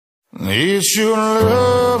It's your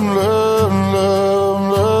love, love, love,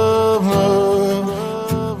 love,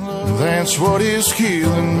 love. That's what is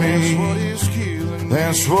killing me.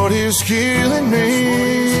 That's what is killing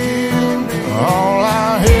me. All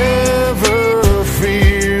I ever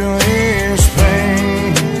feel is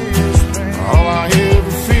pain. All I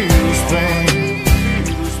ever feel is pain.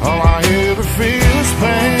 All I ever feel is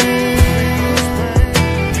pain.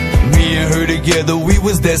 Together, we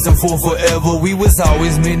was destined for forever. We was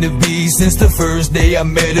always meant to be. Since the first day I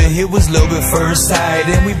met her, it was love at first sight,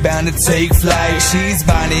 and we bound to take flight. She's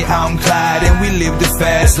Bonnie, I'm Clyde, and we lived a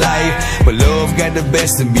fast life. But love got the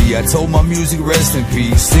best of me. I told my music rest in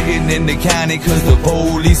peace. Sitting in the county cause the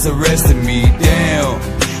police arrested me. Damn,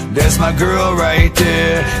 that's my girl right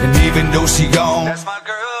there. And even though she gone, that's my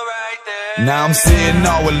girl. Now I'm sitting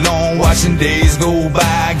all alone, watching days go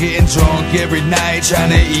by, getting drunk every night, trying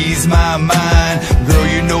to ease my mind. Girl,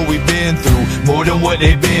 you know we've been through more than what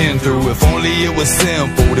they've been through. If only it was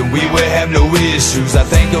simple, then we would have no issues. I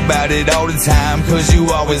think about it all the time, cause you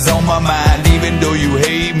always on my mind. Even though you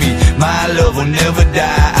hate me, my love will never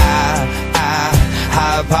die.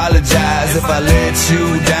 I apologize if I let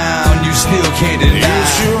you down, you still can't deny.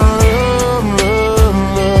 It's your love, love,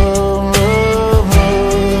 love, love, love.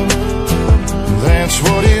 That's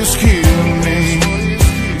what is killing me.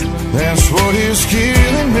 That's what is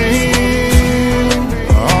killing me.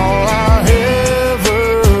 All I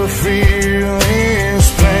ever feel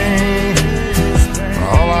is pain.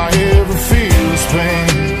 All I ever feel is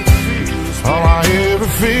pain. All I ever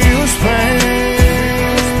feel is pain.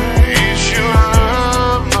 It's your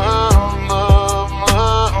love, love, love,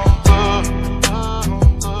 love, love.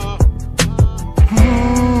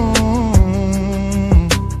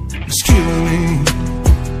 It's killing me.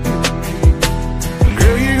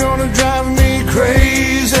 Girl, you're gonna drive me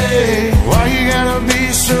crazy. Why you gotta be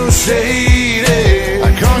so shady? I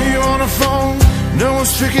call you on the phone, no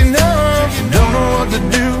one's picking up. Don't know what to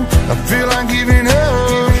do, I feel like giving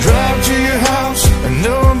up. Drive to your house and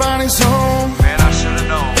nobody's home. Man, I should've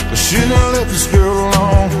known. I should've left this girl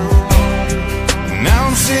alone. Now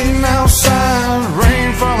I'm sitting outside,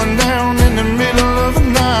 rain falling down in the middle of the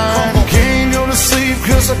night. I can't go to sleep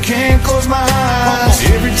cause I can't close my eyes.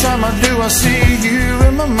 Every time I do I see you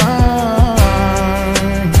in my mind.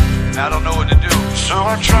 I don't know what to do. So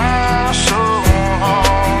I try so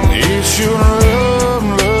hard. It's your love,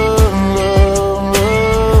 love, love,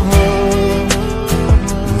 love,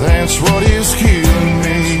 love. That's what is killing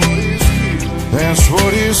me. That's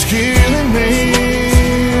what is killing me.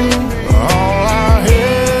 All I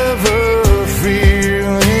ever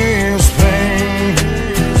feel is pain.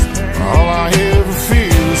 All I ever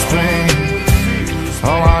feel is pain.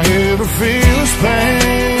 All I ever feel is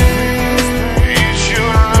pain. It's your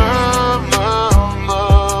love, love,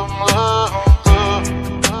 love, love, love.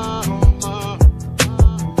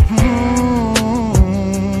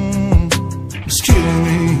 It's killing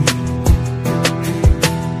me.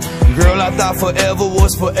 Girl, I thought forever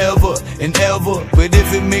was forever and ever. But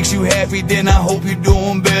if it makes you happy, then I hope you're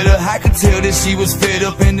doing better. I could tell that she was fed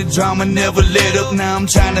up and the drama never let up. Now I'm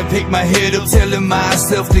trying to pick my head up, telling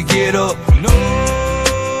myself to get up. No,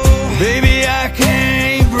 baby, I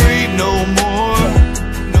can't breathe no more.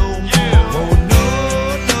 No more, no,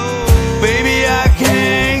 no. Baby, I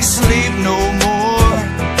can't sleep no more.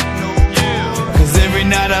 Cause every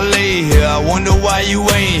night I lay here, I wonder why you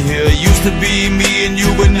ain't here. Used to be me and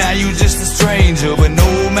you, but now you just a stranger. But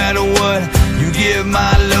no matter what, you give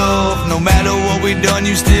my love. No matter what we done,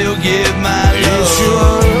 you still give my love. It's your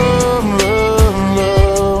love, love,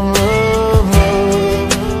 love, love, love.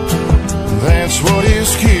 That's what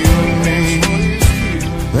is killing me.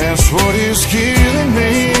 That's what is killing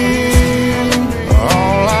me.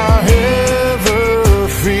 All I ever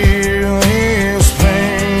feel is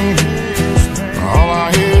pain. All I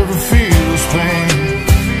ever feel is pain.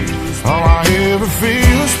 All I ever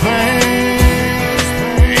feel is pain.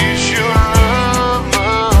 It's your love,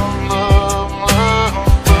 love, love,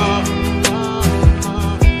 love, love.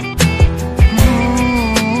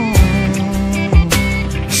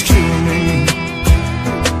 It's killing me.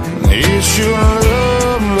 It's your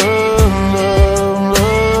love, love, love,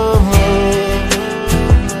 love, love.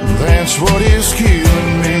 That's what is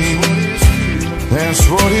killing me. That's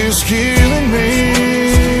what is killing me.